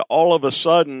 And all of a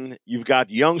sudden, you've got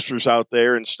youngsters out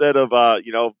there instead of,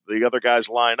 the other guys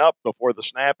line up before the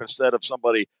snap. Instead of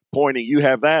somebody pointing, you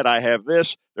have that, I have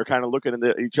this, they're kind of looking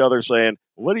at each other saying,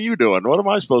 what are you doing? What am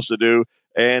I supposed to do?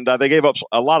 And they gave up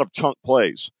a lot of chunk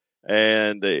plays.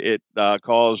 And it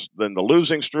caused then the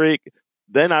losing streak.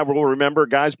 Then I will remember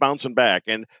guys bouncing back.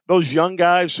 And those young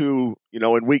guys who,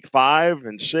 in week 5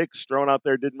 and 6 thrown out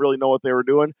there didn't really know what they were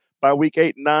doing. By week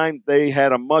 8 and 9, they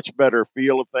had a much better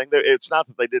feel of things. It's not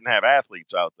that they didn't have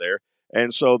athletes out there.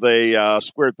 And so they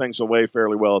squared things away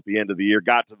fairly well at the end of the year,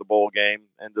 got to the bowl game,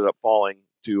 ended up falling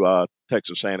to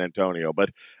Texas San Antonio. But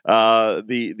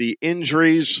the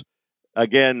injuries,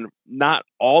 again, not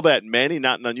all that many,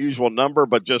 not an unusual number,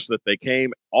 but just that they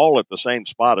came all at the same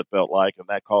spot, it felt like, and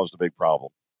that caused a big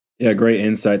problem. Yeah, great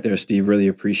insight there, Steve. Really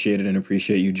appreciate it and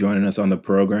appreciate you joining us on the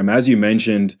program. As you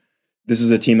mentioned, this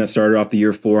is a team that started off the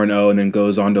year 4-0 and then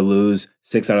goes on to lose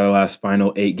 6 out of the last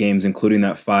final 8 games, including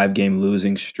that 5-game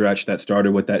losing stretch that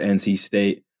started with that NC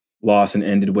State loss and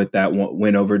ended with that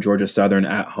win over Georgia Southern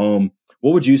at home.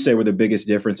 What would you say were the biggest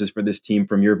differences for this team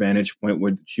from your vantage point,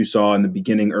 what you saw in the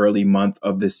beginning, early month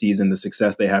of this season, the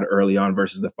success they had early on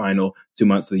versus the final 2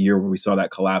 months of the year where we saw that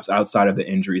collapse outside of the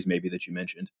injuries maybe that you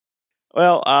mentioned?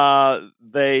 Well,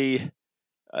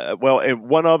 and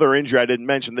one other injury I didn't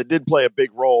mention that did play a big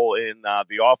role in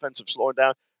the offensive slowing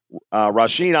down.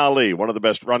 Rasheen Ali, one of the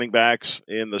best running backs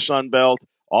in the Sun Belt,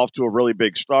 off to a really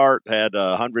big start, had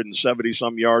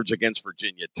 170-some yards against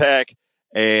Virginia Tech,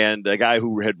 and a guy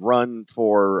who had run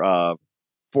for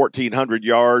 1,400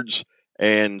 yards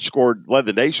and led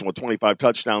the nation with 25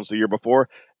 touchdowns the year before.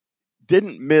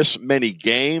 Didn't miss many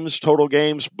total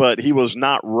games, but he was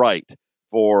not right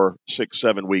for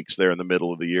 6-7 weeks there in the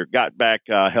middle of the year. Got back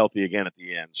healthy again at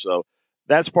the end. So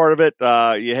that's part of it.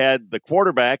 You had the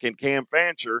quarterback in Cam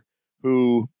Fancher,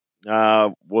 who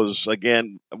was,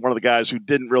 again, one of the guys who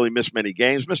didn't really miss many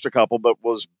games, missed a couple, but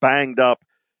was banged up.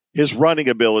 His running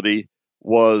ability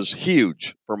was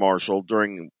huge for Marshall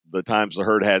during the times the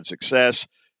Herd had success.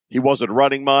 He wasn't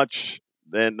running much,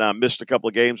 then missed a couple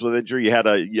of games with injury. You had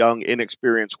a young,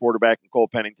 inexperienced quarterback in Cole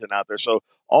Pennington out there. So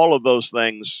all of those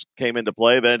things came into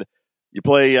play. Then you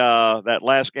play that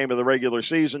last game of the regular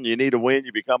season. You need a win.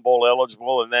 You become bowl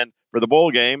eligible. And then for the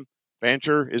bowl game,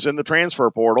 Fancher is in the transfer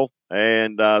portal.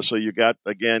 And so you got,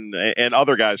 again, and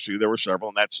other guys too. There were several,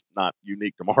 and that's not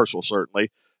unique to Marshall,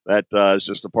 certainly. That is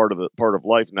just a part of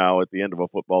life now at the end of a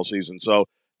football season. So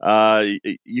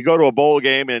you go to a bowl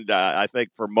game, and I think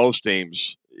for most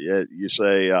teams, you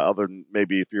say, other than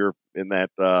maybe if you're in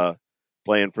that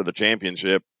playing for the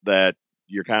championship, that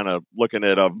you're kind of looking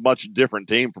at a much different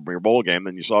team from your bowl game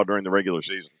than you saw during the regular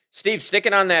season. Steve,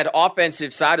 sticking on that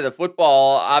offensive side of the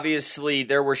football, obviously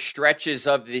there were stretches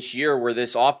of this year where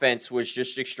this offense was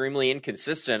just extremely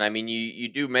inconsistent. I mean, you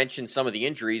do mention some of the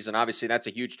injuries, and obviously that's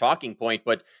a huge talking point,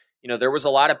 but there was a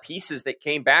lot of pieces that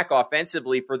came back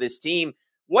offensively for this team.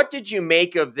 What did you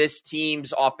make of this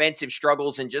team's offensive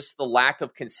struggles and just the lack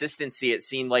of consistency it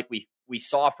seemed like we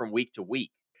saw from week to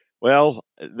week? Well,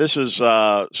 this is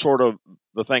sort of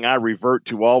the thing I revert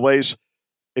to always.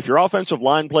 if your offensive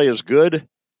line play is good,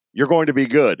 you're going to be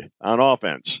good on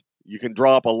offense. You can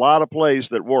draw up a lot of plays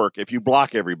that work if you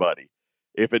block everybody.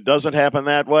 If it doesn't happen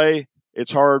that way,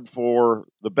 it's hard for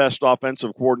the best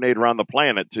offensive coordinator on the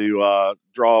planet to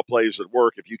draw plays that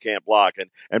work if you can't block.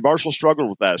 And Marshall struggled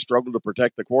with that, struggled to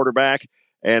protect the quarterback,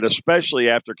 and especially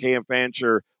after Cam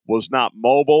Fancher was not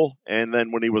mobile, and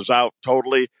then when he was out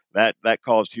totally, that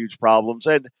caused huge problems.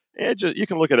 And you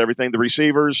can look at everything. The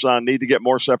receivers need to get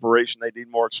more separation. They need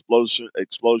more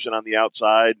explosion on the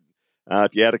outside.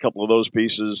 If you add a couple of those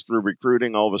pieces through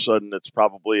recruiting, all of a sudden it's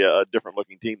probably a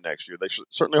different-looking team next year. They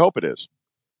certainly hope it is.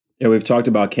 Yeah, we've talked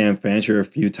about Cam Fancher a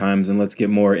few times, and let's get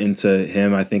more into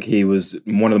him. I think he was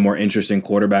one of the more interesting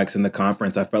quarterbacks in the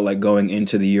conference. I felt like going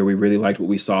into the year, we really liked what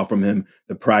we saw from him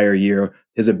the prior year,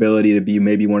 his ability to be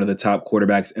maybe one of the top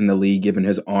quarterbacks in the league, given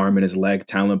his arm and his leg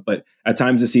talent. But at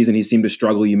times this season, he seemed to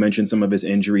struggle. You mentioned some of his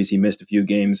injuries. He missed a few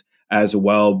games as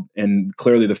well. And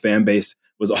clearly the fan base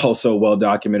was also well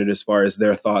documented as far as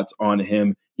their thoughts on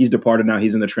him. He's departed now.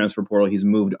 He's in the transfer portal. He's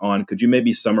moved on. Could you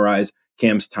maybe summarize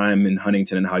Cam's time in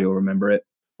Huntington and how you'll remember it?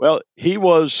 Well, he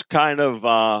was kind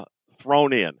of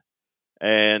thrown in.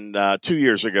 And 2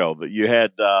 years ago, that you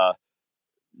had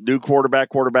new quarterback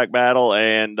battle,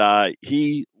 and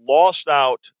he lost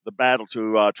out the battle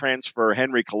to transfer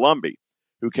Henry Colombi,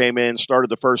 who came in,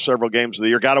 started the first several games of the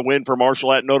year, got a win for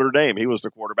Marshall at Notre Dame. He was the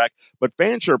quarterback. But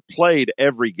Fancher played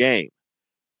every game.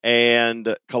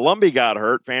 And Colombi got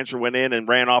hurt. Fancher went in and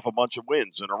ran off a bunch of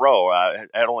wins in a row.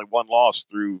 Had only one loss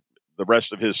through the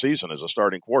rest of his season as a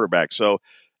starting quarterback. So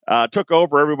took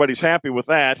over. Everybody's happy with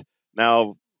that.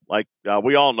 Now, like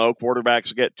we all know,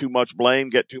 quarterbacks get too much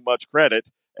blame, get too much credit.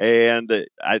 And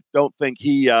I don't think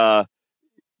he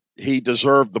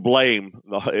deserved the blame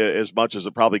as much as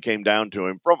it probably came down to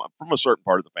him from a certain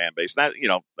part of the fan base. That,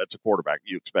 that's a quarterback.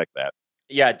 You expect that.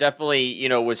 Yeah, definitely,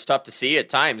 was tough to see at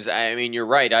times. I mean, you're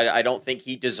right. I don't think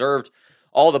he deserved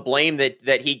all the blame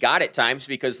that he got at times,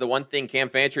 because the one thing Cam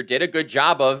Fancher did a good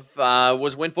job of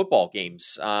was win football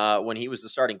games when he was the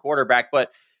starting quarterback.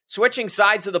 But switching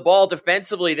sides of the ball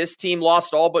defensively, this team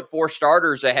lost all but 4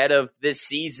 starters ahead of this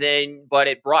season, but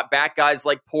it brought back guys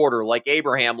like Porter, like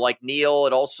Abraham, like Neal.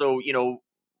 It also,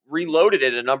 reloaded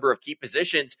at a number of key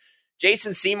positions.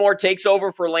 Jason Seymour takes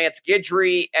over for Lance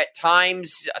Guidry at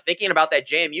times. Thinking about that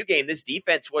JMU game, this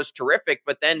defense was terrific,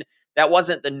 but then that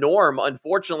wasn't the norm,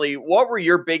 unfortunately. What were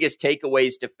your biggest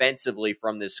takeaways defensively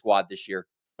from this squad this year?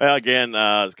 Well, again,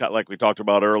 it's kind of like we talked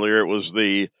about earlier. It was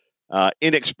the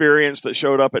inexperience that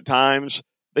showed up at times.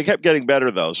 They kept getting better,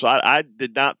 though, so I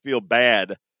did not feel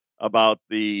bad about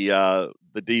the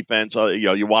defense.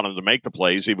 You want them to make the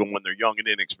plays even when they're young and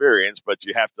inexperienced, but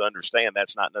you have to understand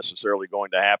that's not necessarily going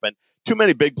to happen. Too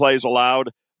many big plays allowed,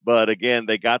 but again,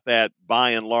 they got that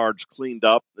by and large cleaned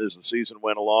up as the season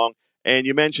went along. And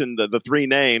you mentioned the 3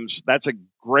 names. That's a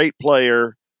great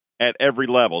player at every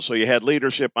level. So you had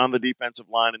leadership on the defensive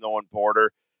line in Owen Porter.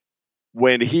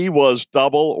 When he was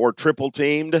double or triple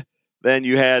teamed, then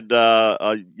you had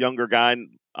a younger guy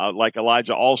like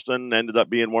Elijah Alston, ended up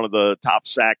being one of the top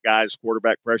sack guys,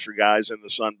 quarterback pressure guys in the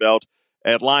Sun Belt.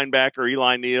 At linebacker,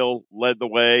 Eli Neal led the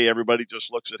way. Everybody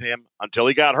just looks at him until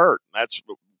he got hurt. That's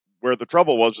where the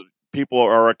trouble was. People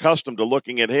are accustomed to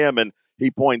looking at him, and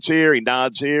he points here, he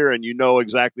nods here, and you know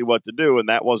exactly what to do, and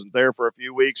that wasn't there for a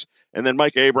few weeks. And then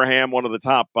Mike Abraham, one of the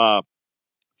top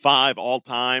 5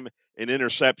 all-time in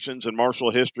interceptions in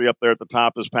Marshall history, up there at the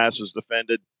top as passes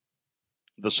defended.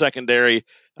 The secondary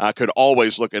could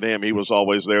always look at him. He was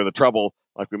always there. The trouble,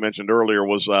 like we mentioned earlier,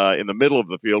 was in the middle of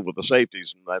the field with the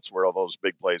safeties, and that's where all those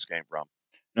big plays came from.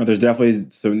 No, there's definitely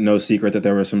no secret that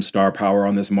there was some star power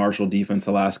on this Marshall defense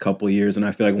the last couple of years, and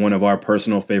I feel like one of our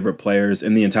personal favorite players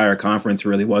in the entire conference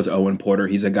really was Owen Porter.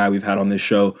 He's a guy we've had on this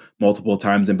show multiple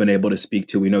times and been able to speak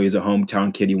to. We know he's a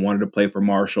hometown kid. He wanted to play for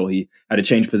Marshall. He had to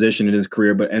change position in his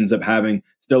career, but ends up having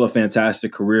still a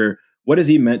fantastic career. What has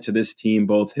he meant to this team,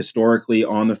 both historically,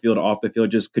 on the field, off the field?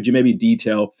 Just could you maybe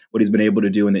detail what he's been able to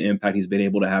do and the impact he's been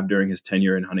able to have during his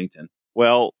tenure in Huntington?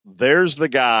 Well, there's the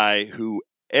guy who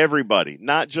everybody,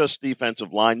 not just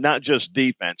defensive line, not just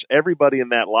defense, everybody in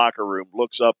that locker room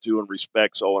looks up to and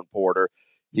respects Owen Porter.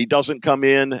 He doesn't come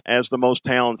in as the most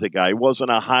talented guy. He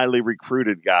wasn't a highly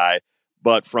recruited guy,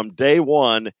 but from day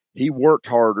one, he worked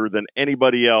harder than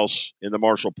anybody else in the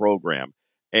Marshall program.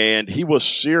 And he was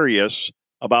serious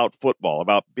about football,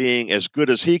 about being as good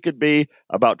as he could be,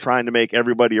 about trying to make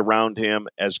everybody around him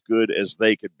as good as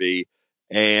they could be.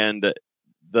 And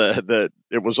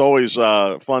it was always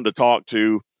fun to talk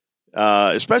to,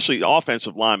 especially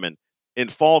offensive linemen. In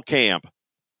fall camp,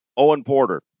 Owen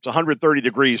Porter, it's 130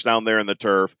 degrees down there in the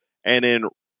turf, and in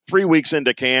 3 weeks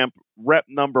into camp, rep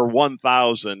number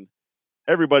 1,000,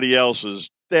 everybody else is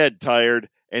dead tired,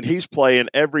 and he's playing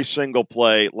every single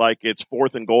play like it's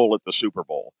 4th and goal at the Super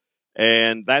Bowl.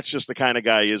 And that's just the kind of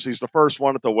guy he is. He's the first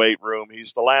one at the weight room.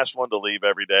 He's the last one to leave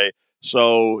every day.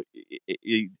 So,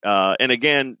 and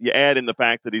again, you add in the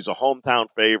fact that he's a hometown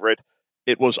favorite.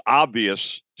 It was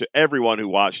obvious to everyone who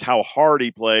watched how hard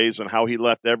he plays and how he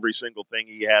left every single thing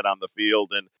he had on the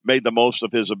field and made the most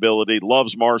of his ability.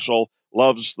 Loves Marshall,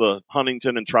 loves the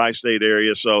Huntington and tri-state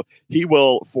area. So he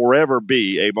will forever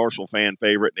be a Marshall fan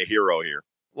favorite and a hero here.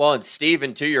 Well, and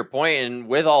Steven, to your point, and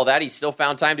with all that, he still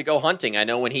found time to go hunting. I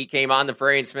know when he came on the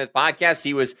Frary and Smith podcast,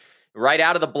 he was right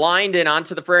out of the blind and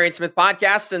onto the Frary and Smith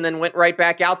podcast and then went right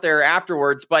back out there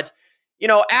afterwards. But, you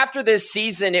know, after this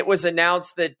season, it was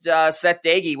announced that Seth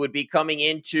Doege would be coming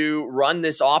in to run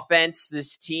this offense.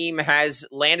 This team has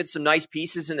landed some nice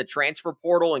pieces in the transfer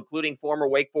portal, including former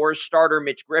Wake Forest starter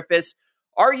Mitch Griffiths.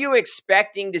 Are you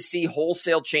expecting to see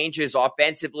wholesale changes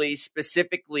offensively,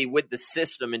 specifically with the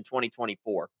system in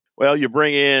 2024? Well, you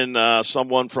bring in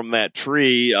someone from that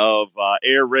tree of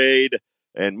Air Raid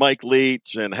and Mike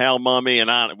Leach and Hal Mummy, and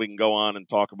on. We can go on and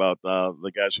talk about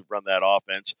the guys who run that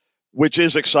offense, which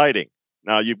is exciting.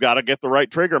 Now, you've got to get the right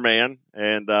trigger man,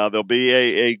 and there'll be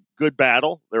a good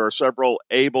battle. There are several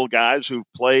able guys who've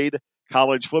played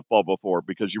college football before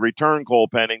because you return Cole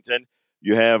Pennington.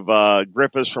 You have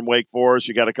Griffiths from Wake Forest.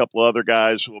 You got a couple of other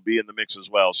guys who will be in the mix as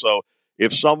well. So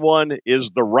if someone is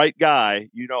the right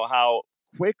guy, you know how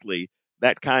quickly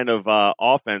that kind of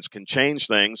offense can change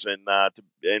things and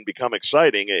become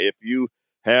exciting. If you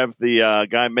have the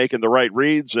guy making the right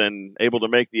reads and able to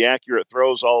make the accurate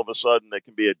throws, all of a sudden it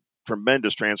can be a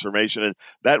tremendous transformation. And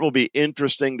that will be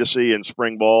interesting to see in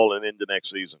spring ball and into next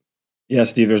season. Yeah,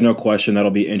 Steve, there's no question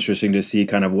that'll be interesting to see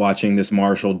kind of watching this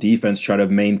Marshall defense try to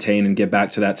maintain and get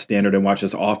back to that standard and watch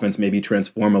this offense maybe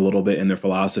transform a little bit in their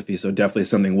philosophy. So definitely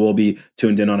something we'll be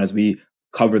tuned in on as we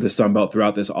cover the Sun Belt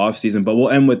throughout this offseason. But we'll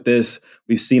end with this.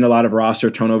 We've seen a lot of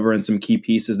roster turnover and some key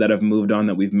pieces that have moved on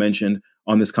that we've mentioned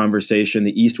on this conversation.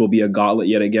 The East will be a gauntlet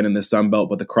yet again in the Sun Belt,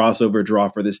 but the crossover draw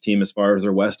for this team as far as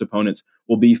their West opponents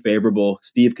will be favorable.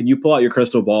 Steve, can you pull out your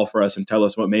crystal ball for us and tell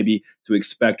us what maybe to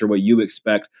expect or what you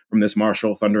expect from this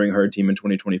Marshall Thundering Herd team in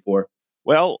 2024?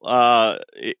 Well,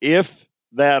 if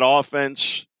that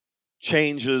offense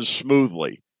changes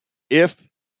smoothly, if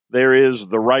there is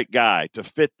the right guy to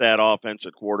fit that offense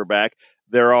at quarterback,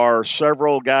 there are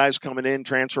several guys coming in,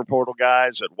 transfer portal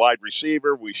guys at wide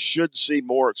receiver. We should see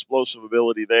more explosive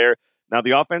ability there. Now,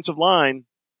 the offensive line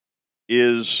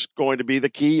is going to be the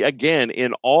key again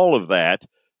in all of that.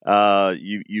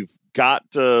 You've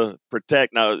got to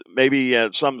protect. Now, maybe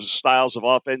some styles of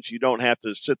offense, you don't have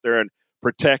to sit there and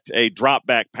protect a drop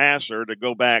back passer to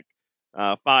go back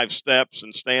 5 steps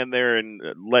and stand there and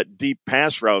let deep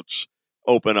pass routes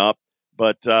open up.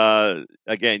 But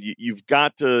again, you've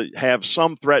got to have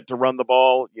some threat to run the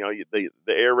ball. You know, the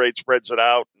air raid spreads it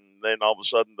out, and then all of a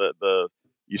sudden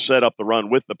you set up the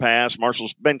run with the pass.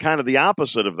 Marshall's been kind of the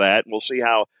opposite of that. We'll see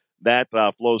how that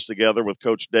flows together with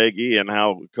Coach Doege and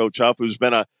how Coach Huff, who's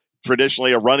been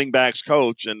traditionally a running backs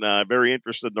coach and very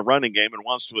interested in the running game and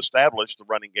wants to establish the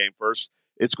running game first.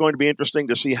 It's going to be interesting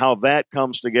to see how that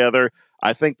comes together.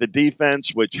 I think the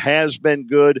defense, which has been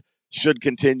good, should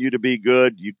continue to be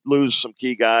good. You lose some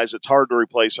key guys. It's hard to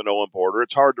replace an Owen Porter.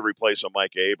 It's hard to replace a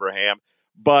Mike Abraham.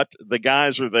 But the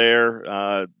guys are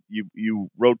there. You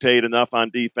rotate enough on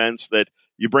defense that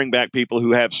you bring back people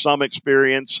who have some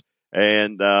experience,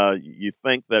 and you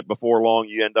think that before long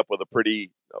you end up with a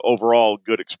pretty overall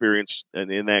good experience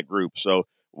in that group. So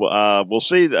we'll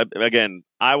see. Again,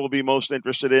 I will be most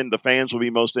interested in, the fans will be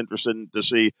most interested in to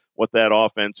see what that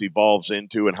offense evolves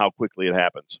into and how quickly it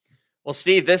happens. Well,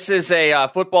 Steve, this is a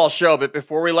football show, but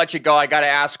before we let you go, I got to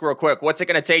ask real quick, what's it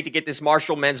going to take to get this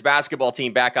Marshall men's basketball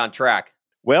team back on track?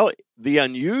 Well, the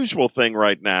unusual thing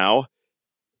right now,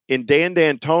 in Dan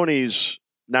D'Antoni's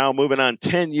now moving on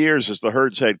 10 years as the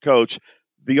Herd's head coach,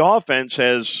 the offense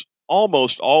has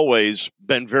almost always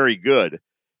been very good.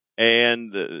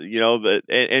 And,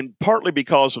 and partly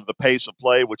because of the pace of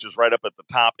play, which is right up at the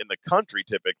top in the country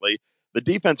typically. The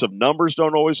defensive numbers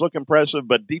don't always look impressive,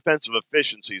 but defensive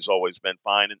efficiency has always been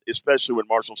fine, especially when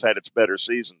Marshall's had its better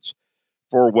seasons.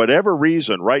 For whatever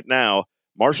reason, right now,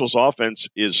 Marshall's offense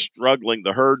is struggling.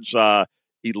 The Herd's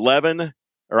 13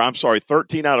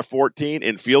 out of 14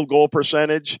 in field goal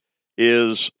percentage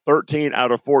is 13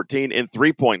 out of 14 in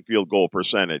three-point field goal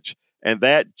percentage. And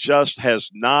that just has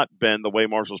not been the way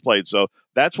Marshall's played. So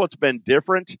that's what's been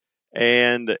different.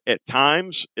 And at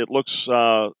times it looks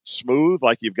smooth,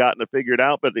 like you've gotten it figured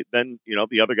out. But then,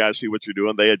 the other guys see what you're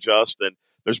doing. They adjust. And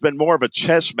there's been more of a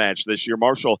chess match this year.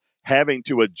 Marshall having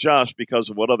to adjust because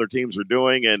of what other teams are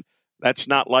doing, and that's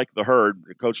not like the Herd.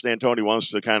 Coach D'Antoni wants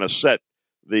to kind of set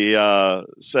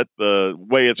the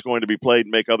way it's going to be played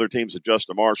and make other teams adjust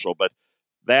to Marshall. But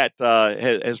that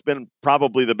has been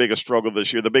probably the biggest struggle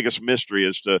this year. The biggest mystery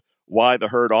as to why the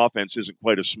Herd offense isn't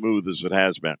quite as smooth as it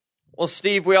has been. Well,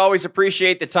 Steve, we always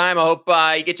appreciate the time. I hope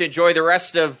you get to enjoy the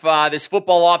rest of this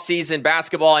football offseason,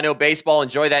 basketball. I know baseball.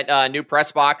 Enjoy that new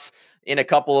press box in a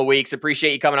couple of weeks.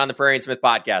 Appreciate you coming on the Frary and Smith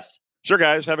podcast. Sure,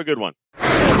 guys. Have a good one.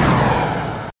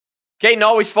 Caden,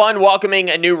 always fun welcoming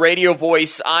a new radio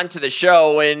voice onto the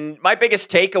show. And my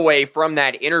biggest takeaway from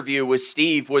that interview with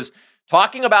Steve was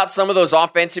talking about some of those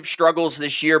offensive struggles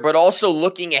this year, but also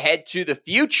looking ahead to the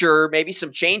future, maybe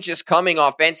some changes coming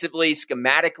offensively,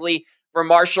 schematically for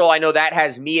Marshall. I know that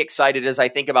has me excited as I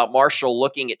think about Marshall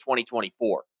looking at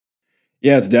 2024.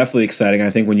 Yeah, it's definitely exciting. I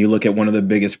think when you look at one of the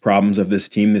biggest problems of this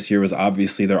team this year was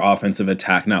obviously their offensive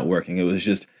attack not working. It was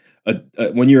just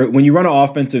when you run an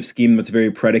offensive scheme that's very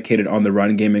predicated on the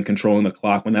run game and controlling the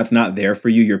clock, when that's not there for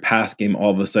you, your pass game all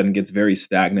of a sudden gets very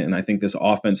stagnant. And I think this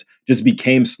offense just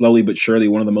became slowly but surely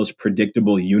one of the most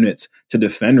predictable units to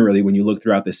defend, really, when you look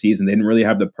throughout the season. They didn't really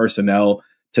have the personnel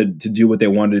to do what they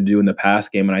wanted to do in the pass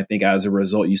game. And I think as a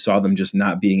result, you saw them just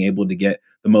not being able to get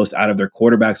the most out of their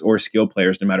quarterbacks or skill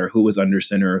players, no matter who was under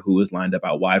center or who was lined up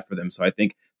out wide for them. So I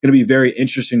think it's going to be very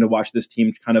interesting to watch this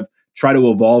team kind of try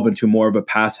to evolve into more of a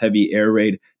pass-heavy air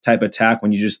raid type attack.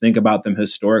 When you just think about them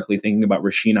historically, thinking about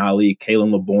Rasheen Ali,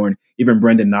 Kalen LeBourne, even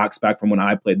Brendan Knox back from when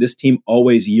I played, this team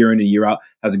always year in and year out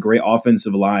has a great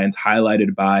offensive lines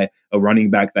highlighted by a running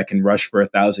back that can rush for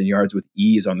 1,000 yards with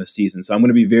ease on the season. So I'm going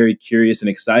to be very curious and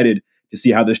excited to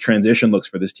see how this transition looks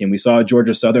for this team. We saw a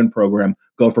Georgia Southern program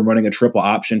go from running a triple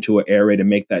option to an air raid and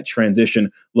make that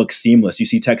transition look seamless. You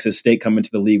see Texas State come into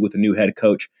the league with a new head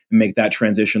coach and make that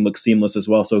transition look seamless as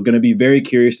well. So going to be very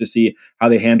curious to see how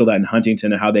they handle that in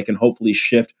Huntington and how they can hopefully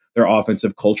shift their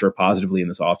offensive culture positively in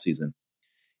this offseason.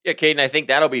 Yeah, Caden, I think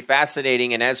that'll be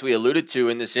fascinating. And as we alluded to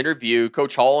in this interview,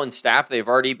 Coach Hall and staff, they've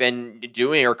already been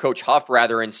doing, or Coach Huff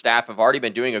rather, and staff have already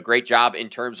been doing a great job in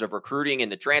terms of recruiting in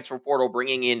the transfer portal,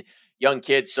 bringing in young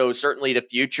kids. So certainly the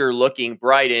future looking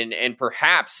bright, and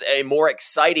perhaps a more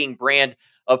exciting brand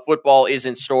of football is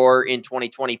in store in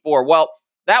 2024. Well,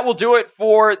 that will do it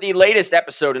for the latest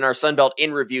episode in our Sunbelt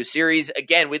In Review series.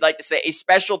 Again, we'd like to say a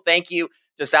special thank you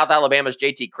to South Alabama's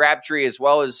JT Crabtree, as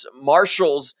well as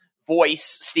Marshall's voice,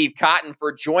 Steve Cotton,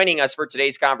 for joining us for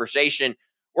today's conversation.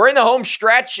 We're in the home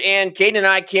stretch, and Caden and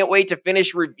I can't wait to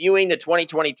finish reviewing the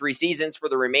 2023 seasons for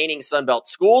the remaining Sunbelt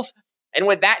schools. And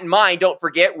with that in mind, don't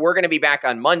forget, we're going to be back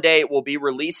on Monday. We'll be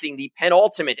releasing the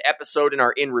penultimate episode in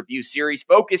our In Review series,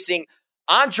 focusing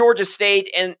on Georgia State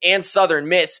and Southern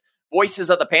Miss. Voices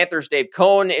of the Panthers, Dave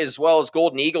Cohn, as well as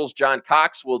Golden Eagles, John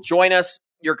Cox, will join us.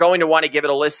 You're going to want to give it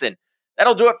a listen.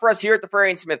 That'll do it for us here at the Frary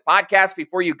and Smith podcast.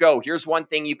 Before you go, here's one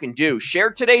thing you can do. Share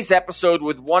today's episode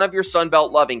with one of your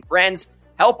Sunbelt loving friends.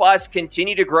 Help us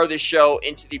continue to grow this show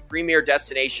into the premier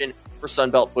destination for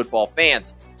Sunbelt football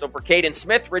fans. So for Caden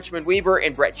Smith, Richmond Weaver,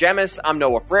 and Brett Jemis, I'm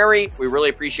Noah Frary. We really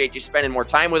appreciate you spending more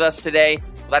time with us today.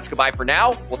 Well, that's goodbye for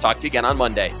now. We'll talk to you again on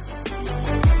Monday.